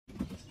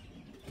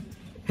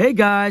Hey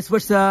guys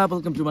what's up,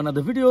 welcome to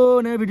another video.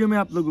 नए video में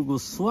आप लोगों को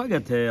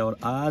स्वागत है। और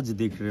आज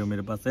देख रहे हो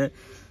मेरे पास है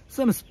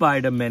सम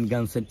स्पाइडरमैन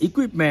गन्स एंड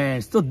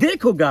इक्विपमेंट्स। तो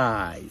देखो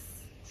गाइस,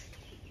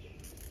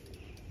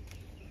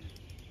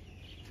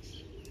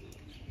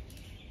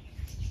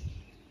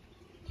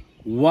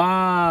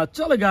 वाह।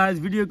 चलो गाइस,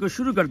 वीडियो को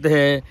शुरू करते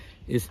हैं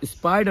इस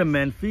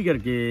स्पाइडरमैन फिगर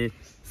के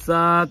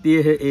साथ।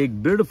 ये है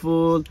एक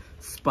beautiful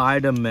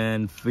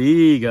Spiderman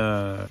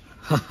figure,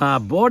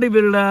 body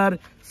builder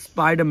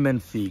Spiderman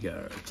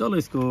figure. चलो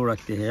इसको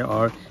रखते हैं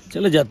और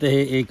चले जाते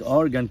हैं एक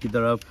और गन की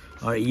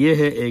तरफ। और ये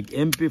है एक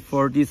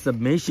MP40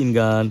 सबमशीन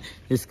गन।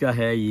 इसका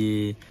है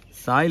ये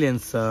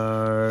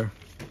साइलेंसर।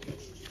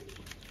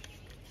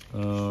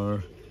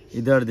 और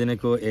इधर देने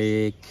को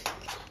एक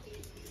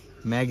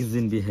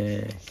मैगजीन भी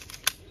है।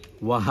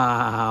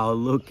 Wow,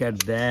 look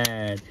at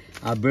that,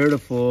 a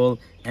beautiful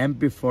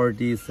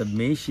MP40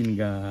 submachine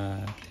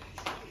gun.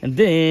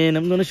 And then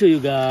I'm gonna show you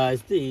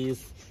guys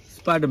this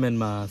Spider-Man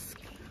mask.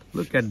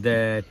 Look at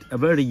that,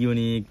 a very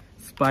unique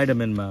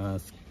Spider-Man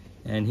mask.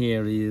 And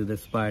here is the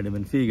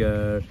Spider-Man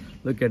figure.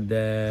 Look at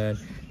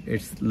that,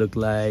 it's look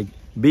like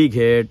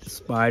big head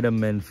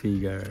Spider-Man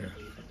figure.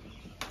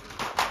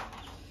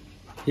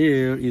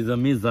 Here is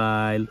a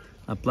missile,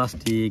 a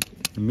plastic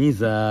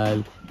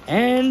missile,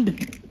 and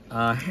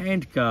a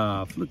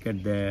handcuff. Look at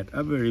that,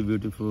 a very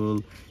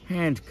beautiful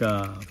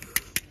handcuff.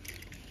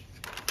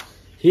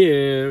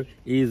 Here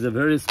is a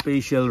very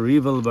special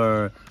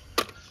revolver.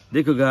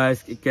 देखो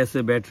guys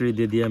कैसे battery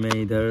दे दिया मैं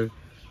इधर।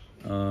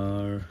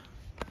 और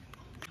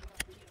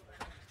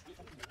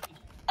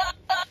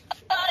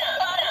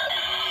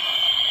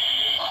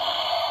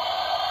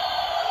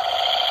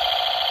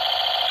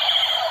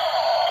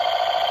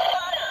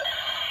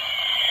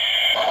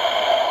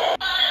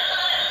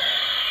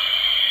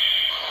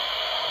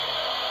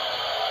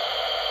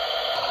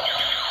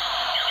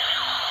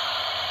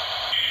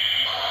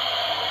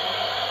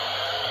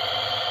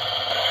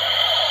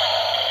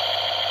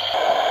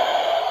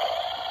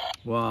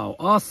wow,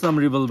 awesome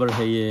revolver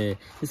है ये।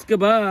 इसके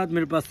बाद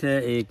मेरे पास है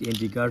एक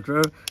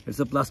indicator. It's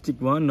a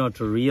plastic one,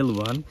 not a real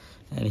one.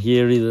 And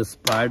here is a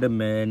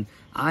Spiderman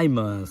eye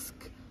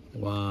mask.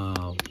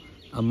 Wow,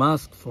 a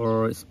mask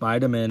for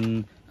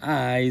Spiderman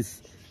eyes.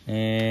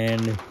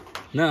 And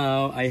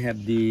now I have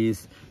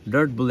this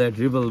dirt bullet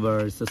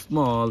revolver. It's a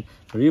small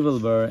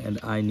revolver and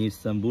I need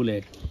some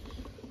bullet.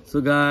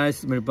 So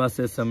guys, मेरे पास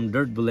है सम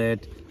dirt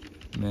bullet.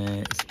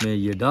 मैं इसमें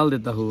ये डाल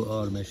देता हूँ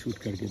और मैं शूट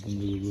करके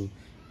तुम लोगों को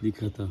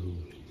दिखाता हूँ।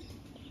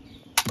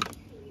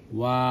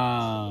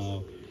 Wow,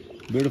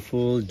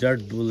 beautiful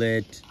dirt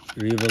bullet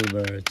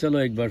revolver. चलो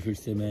एक बार फिर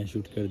से मैं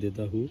शूट कर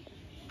देता हूँ।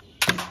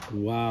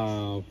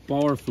 वाओ,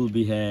 पावरफुल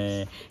भी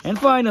है। And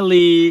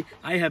finally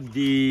I have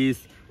this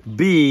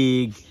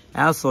big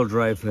assault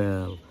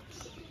rifle.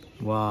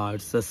 Wow,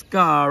 it's a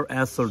SCAR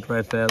assault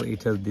rifle.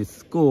 It has this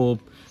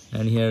scope,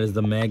 and here is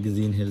the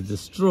magazine, here is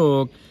the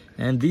stroke,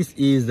 and this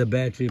is the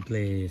battery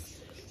place.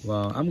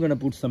 Wow, I'm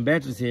gonna put some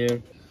batteries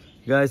here.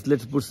 Guys,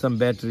 let's put some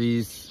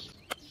batteries.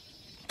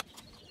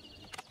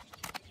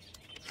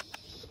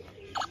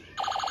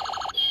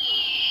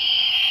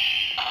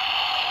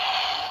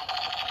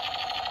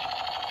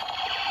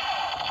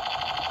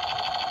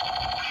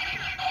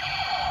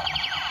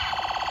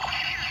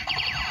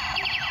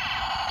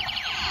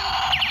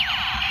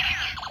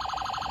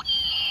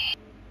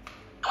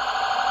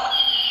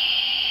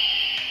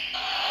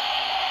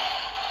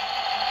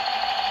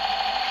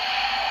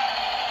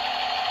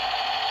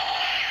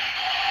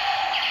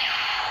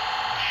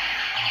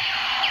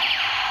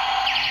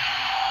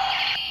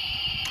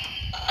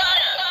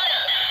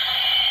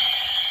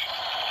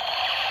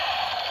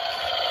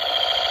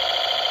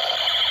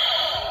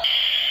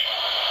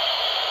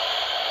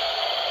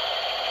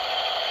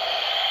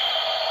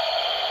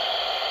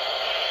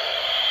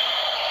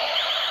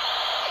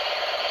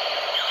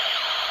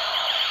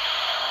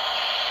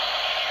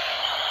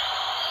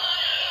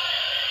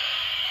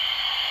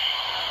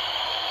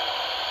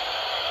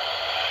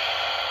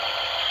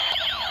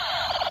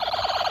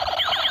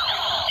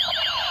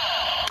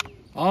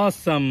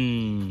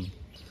 Awesome.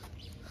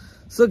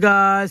 So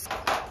guys,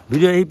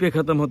 video यहीं पे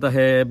खत्म होता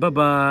है। Bye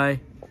bye.